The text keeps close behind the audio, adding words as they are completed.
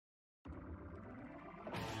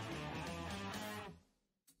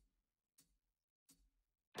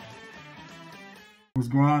What's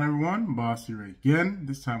going on, everyone? Boss here again.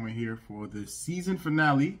 This time we're here for the season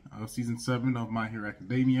finale of season 7 of My Hero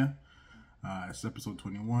Academia. It's episode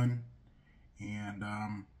 21. And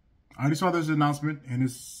I already saw this announcement, and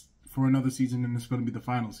it's for another season, and it's going to be the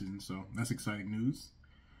final season. So that's exciting news.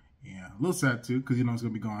 Yeah, a little sad too, because you know it's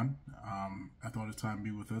going to be gone after all this time to be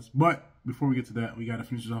with us. But before we get to that, we got to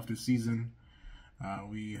finish off this season.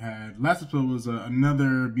 We had, last episode was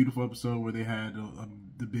another beautiful episode where they had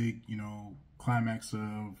the big, climax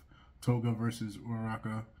of Toga versus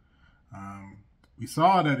Uraraka. We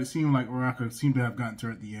saw that it seemed like Uraraka seemed to have gotten to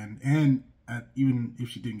her at the end, and even if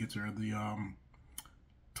she didn't get to her, the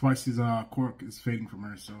Twice's quirk is fading from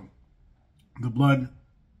her, so the blood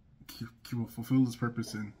will fulfill its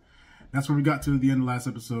purpose, and that's where we got to the end of the last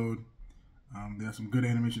episode. They had some good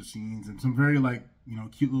animation scenes and some very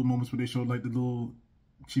cute little moments where they showed like the little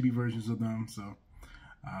chibi versions of them. So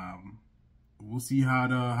we'll see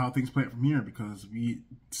how things play out from here, because we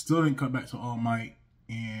still didn't cut back to All Might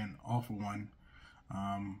and All For One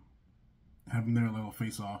having their little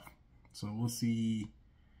face off. So we'll see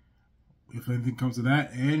if anything comes to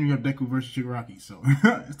that. And you have Deku versus Shigaraki. So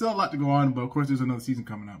it's still a lot to go on, but of course there's another season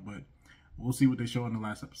coming up. But we'll see what they show in the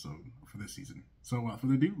last episode for this season. So without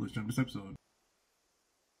further ado, let's jump to this episode.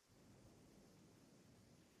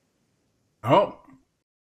 Oh,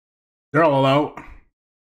 they're all out.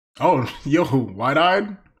 Oh, yo,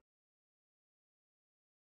 wide-eyed?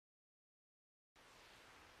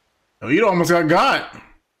 Oh, you almost got.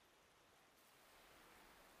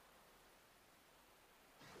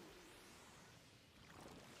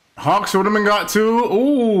 Hawks would have been got too.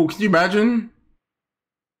 Ooh, can you imagine?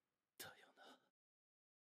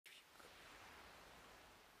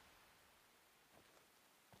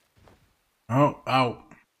 Oh, ow.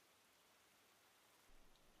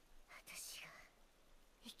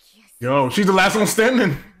 Yo, she's the last one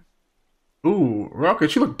standing. Ooh, Rocket,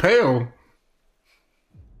 she look pale.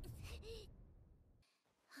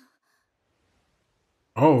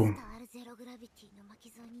 Oh.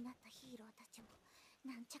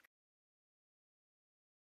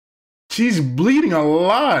 She's bleeding a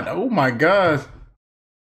lot. Oh my god.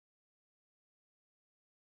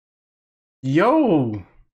 Yo.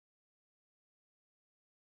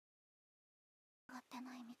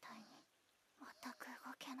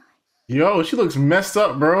 Yo, she looks messed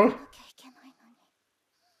up, bro.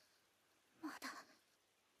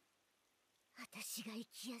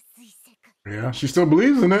 Yeah, she still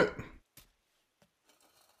believes in it.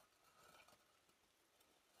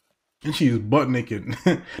 And she's butt naked.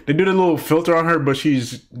 They did a little filter on her, but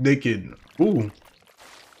she's naked. Ooh.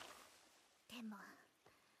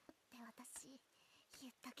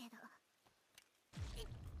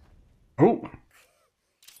 Oh.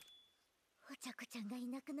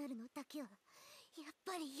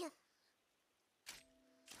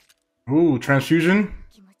 Ooh, transfusion.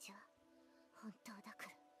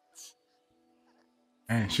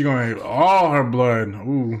 And she gonna have all her blood.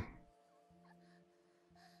 Ooh.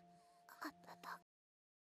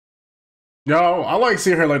 Yo, I like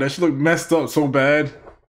seeing her like that. She looked messed up so bad.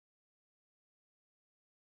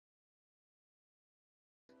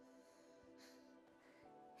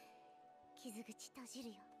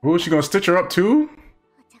 Ooh, she gonna stitch her up too?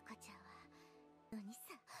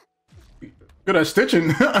 Good at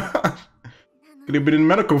stitching. Could have been in the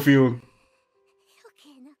medical field.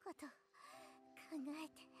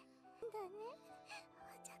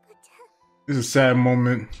 This is a sad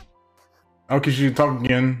moment. Okay, she talk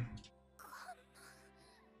again.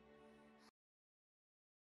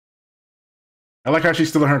 I like how she's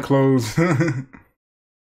still in her clothes.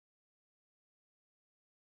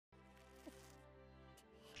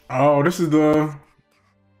 Oh, this is the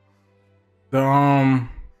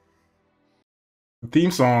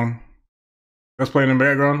theme song that's playing in the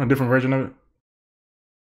background, a different version of it.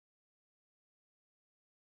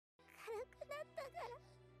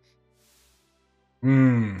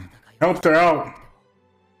 Helped her out.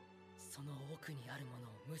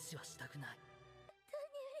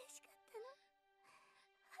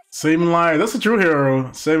 Saving lives. That's a true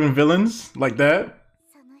hero. Saving villains like that.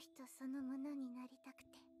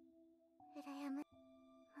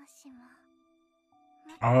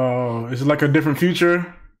 Oh, is it like a different future?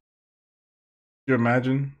 Can you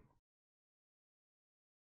imagine?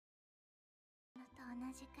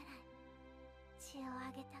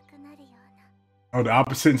 Oh, the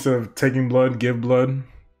opposite, instead of taking blood, give blood.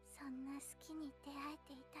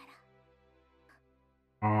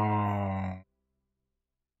 Oh.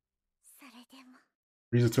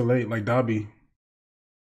 Reason too late, like Dobby.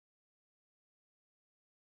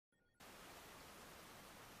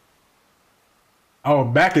 Oh,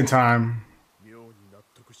 back in time.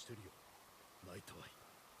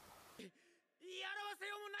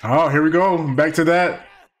 Oh, here we go. Back to that.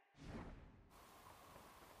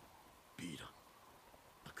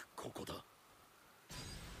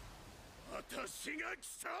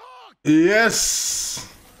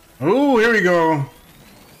 Yes. Oh, here we go.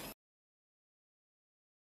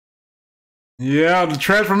 Yeah, the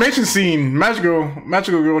transformation scene. Magical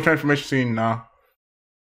girl transformation scene now.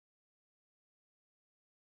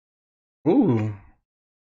 Ooh.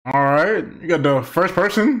 All right. You got the first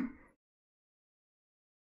person.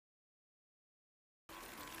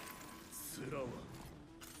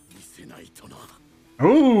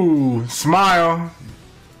 Ooh, smile.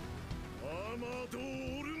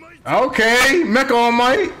 Okay, Mecha All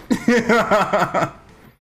Might.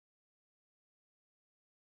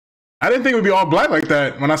 I didn't think it would be all black like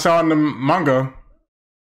that when I saw it in the manga.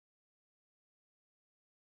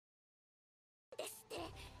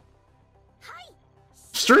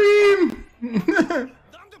 Stream!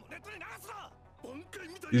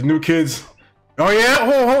 These new kids. Oh yeah?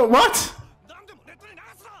 Oh, what?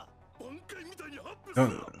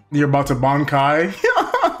 You're about to Bankai.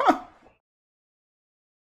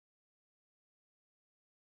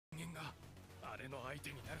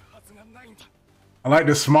 I like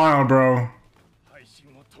the smile, bro.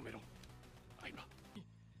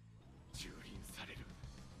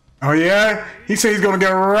 Oh yeah? He said he's gonna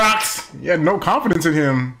get rocked. He had no confidence in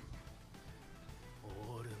him.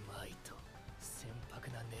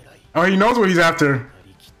 Oh, he knows what he's after.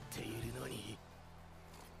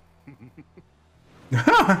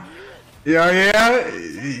 Yeah.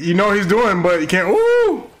 You know what he's doing, but you can't.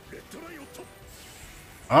 Ooh!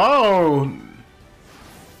 Oh!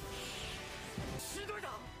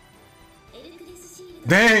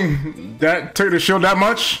 Dang! That took the shield that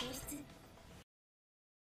much?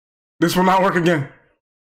 This will not work again.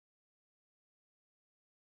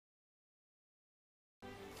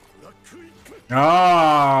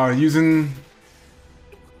 Ah, using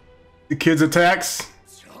the kids' attacks.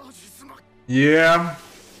 Yeah.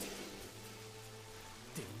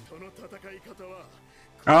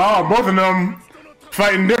 Oh, both of them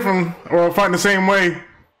fighting different, or fighting the same way,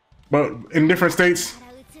 but in different states.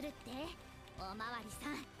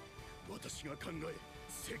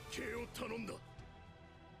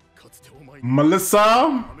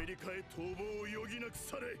 Melissa?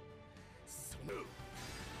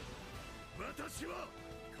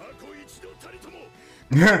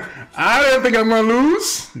 I didn't think I'm gonna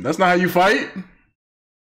lose. That's not how you fight.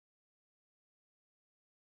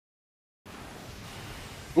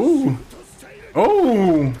 Ooh.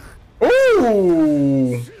 Oh.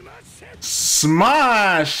 Ooh.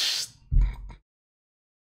 Smash.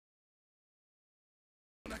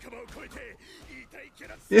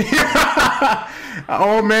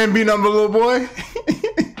 Old man beating up the little boy.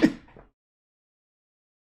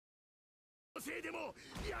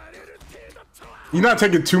 You're not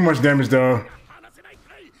taking too much damage though.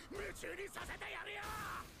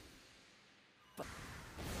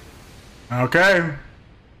 Okay.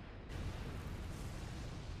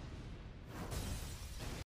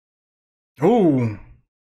 Ooh.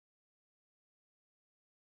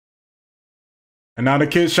 And now the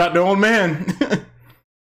kid shot the old man.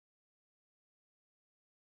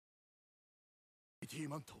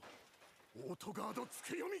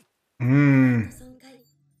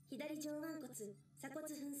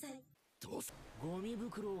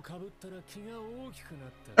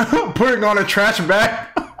 Putting on a trash bag.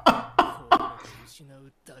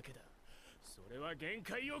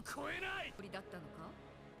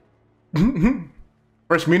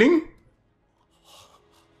 First meeting?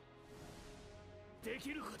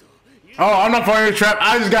 Oh, I'm not falling in the trap.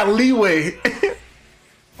 I just got leeway.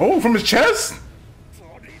 Oh, from his chest?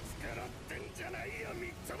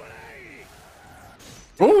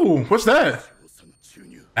 Oh, what's that?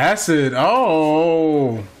 Acid.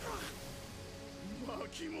 Oh.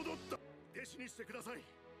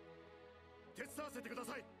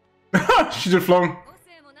 She just flown.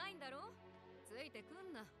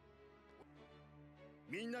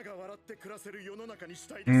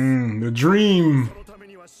 The dream.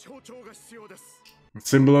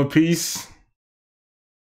 Symbol of peace.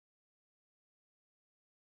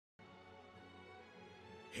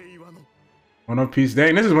 One of peace.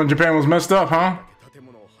 Dang, this is when Japan was messed up, huh?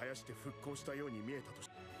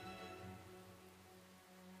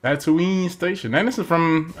 Tatooine Station. And this is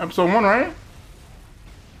from episode 1, right?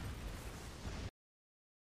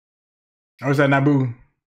 Or is that Naboo?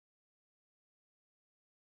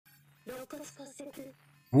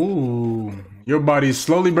 Ooh, your body's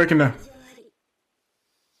slowly breaking down.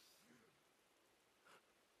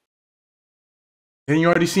 And you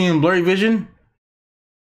already seeing blurry vision?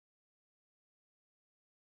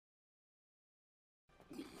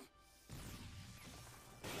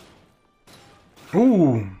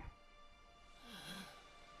 Ooh.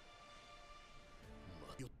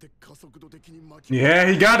 Yeah,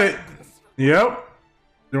 he got it. Yep.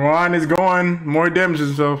 Dewan is going. More damage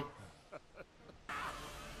himself.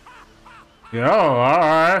 Yo,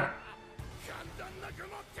 alright.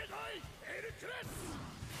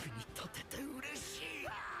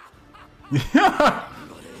 Yeah.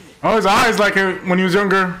 Oh, his eyes like it when he was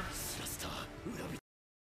younger.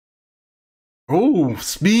 Oh,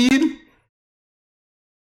 speed.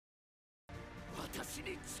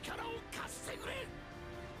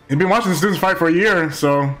 He's been watching the students fight for a year,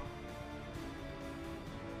 so.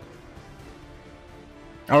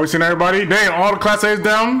 Oh, we seen everybody? Dang, all the Class A's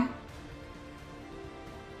down?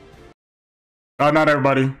 Oh, not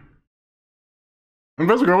everybody.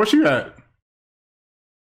 Invisible Girl, where she at?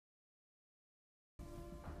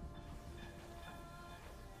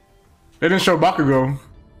 They didn't show Bakugo.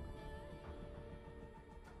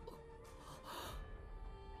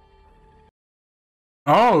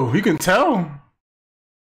 Oh, you can tell.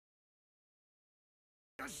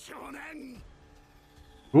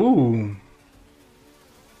 Ooh.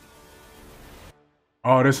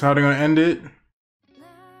 Oh, this is how they're gonna end it?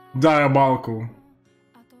 Diabolical.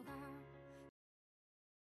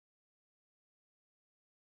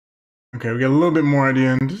 Okay, we get a little bit more at the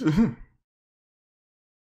end.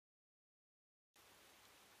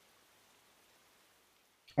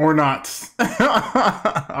 Or not.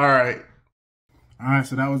 Alright. Alright,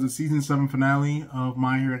 so that was the season 7 finale of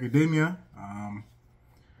My Hero Academia.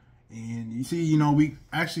 And you see, you know, we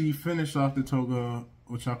actually finished off the Toga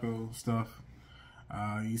Ochako stuff.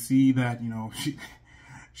 You see that, you know,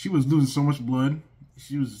 she was losing so much blood.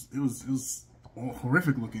 It was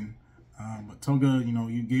horrific looking. But Toga, you know,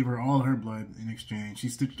 you gave her all her blood in exchange. She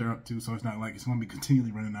stitched her up too, so it's not like it's going to be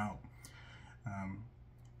continually running out.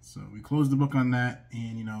 So we closed the book on that,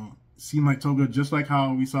 and, you know, seemed like Toga, just like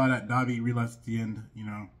how we saw that Dabi realized at the end, you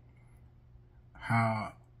know,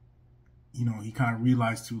 how, you know, he kind of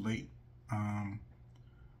realized too late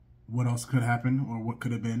what else could happen or what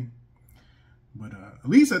could have been. But at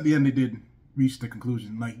least at the end they did reach the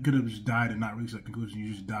conclusion. Like, you could have just died and not reached that conclusion.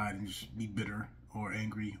 You just died and just be bitter or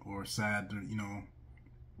angry or sad, or, you know.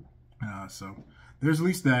 So there's at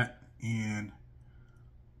least that. And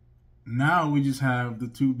now we just have the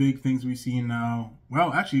two big things we've seen now.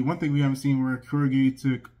 Well, actually, one thing we haven't seen where Kuragi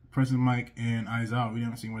took President Mike and Aizawa. We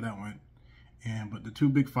haven't seen where that went. But the two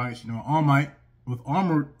big fights, you know, All Might with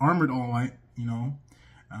armored All Might, you know,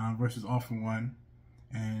 versus All For One,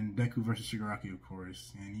 and Deku versus Shigaraki, of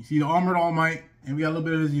course. And you see the armored All Might, and we got a little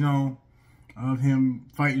bit of, you know, of him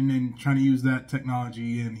fighting and trying to use that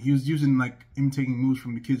technology, and he was using, like, imitating moves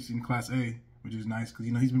from the kids in Class A, which is nice because,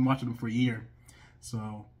 you know, he's been watching them for a year.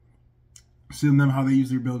 So seeing them how they use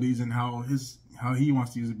their abilities and how he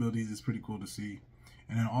wants to use abilities is pretty cool to see.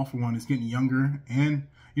 And then All For One is getting younger, and,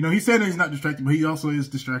 you know, he said that he's not distracted, but he also is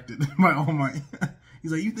distracted by All Might.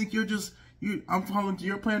 He's like, you think I'm following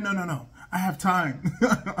your plan? No. I have time.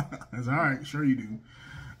 That's all right. Sure you do.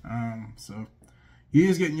 So he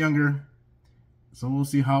is getting younger. So we'll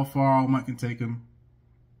see how far All Might can take him,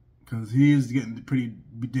 because he is getting pretty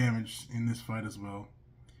damaged in this fight as well.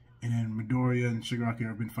 And then Midoriya and Shigaraki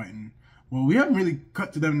have been fighting. Well, we haven't really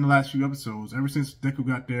cut to them in the last few episodes. Ever since Deku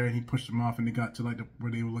got there and he pushed them off and they got to like where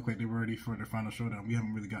they would look like they were ready for their final showdown. We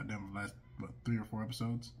haven't really got them for the last 3 or 4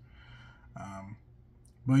 episodes.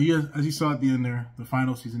 But yeah, as you saw at the end there, the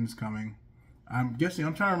final season is coming. I'm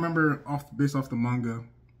trying to remember based off the manga,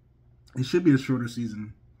 it should be a shorter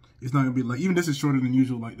season. It's not going to be like, even this is shorter than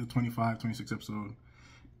usual, like the 25, 26 episode.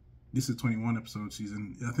 This is 21 episode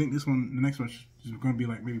season. I think the next one is going to be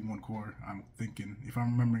like maybe 1 quarter, I'm thinking, if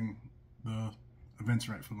I'm remembering the events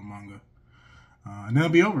right from the manga. And then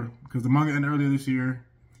it'll be over, because the manga ended earlier this year,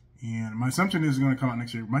 and my assumption is it's going to come out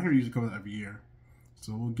next year. My Hero usually comes out every year,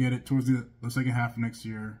 so we'll get it towards the second half of next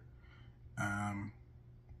year, and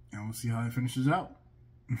we'll see how it finishes out.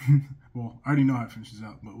 Well, I already know how it finishes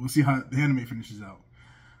out, but we'll see how the anime finishes out.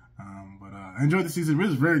 I enjoyed the season. It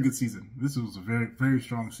was a very good season. This was a very, very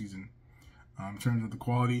strong season in terms of the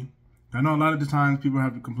quality. I know a lot of the times people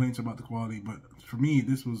have complaints about the quality, but for me,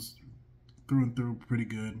 this was through and through pretty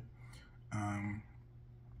good. And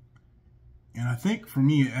I think for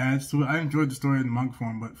me, it adds to it. I enjoyed the story in the manga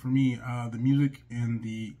form, but for me, the music and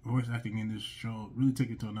the voice acting in this show really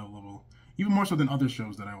take it to another level, even more so than other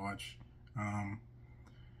shows that I watch.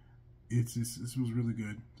 This was really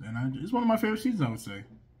good, and it's one of my favorite seasons, I would say.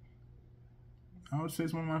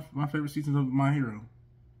 It's one of my favorite seasons of My Hero.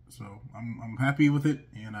 So I'm happy with it,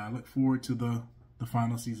 and I look forward to the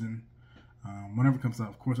final season. Whenever it comes out,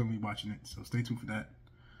 of course I'm going to be watching it, so stay tuned for that.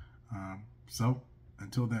 So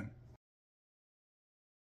until then.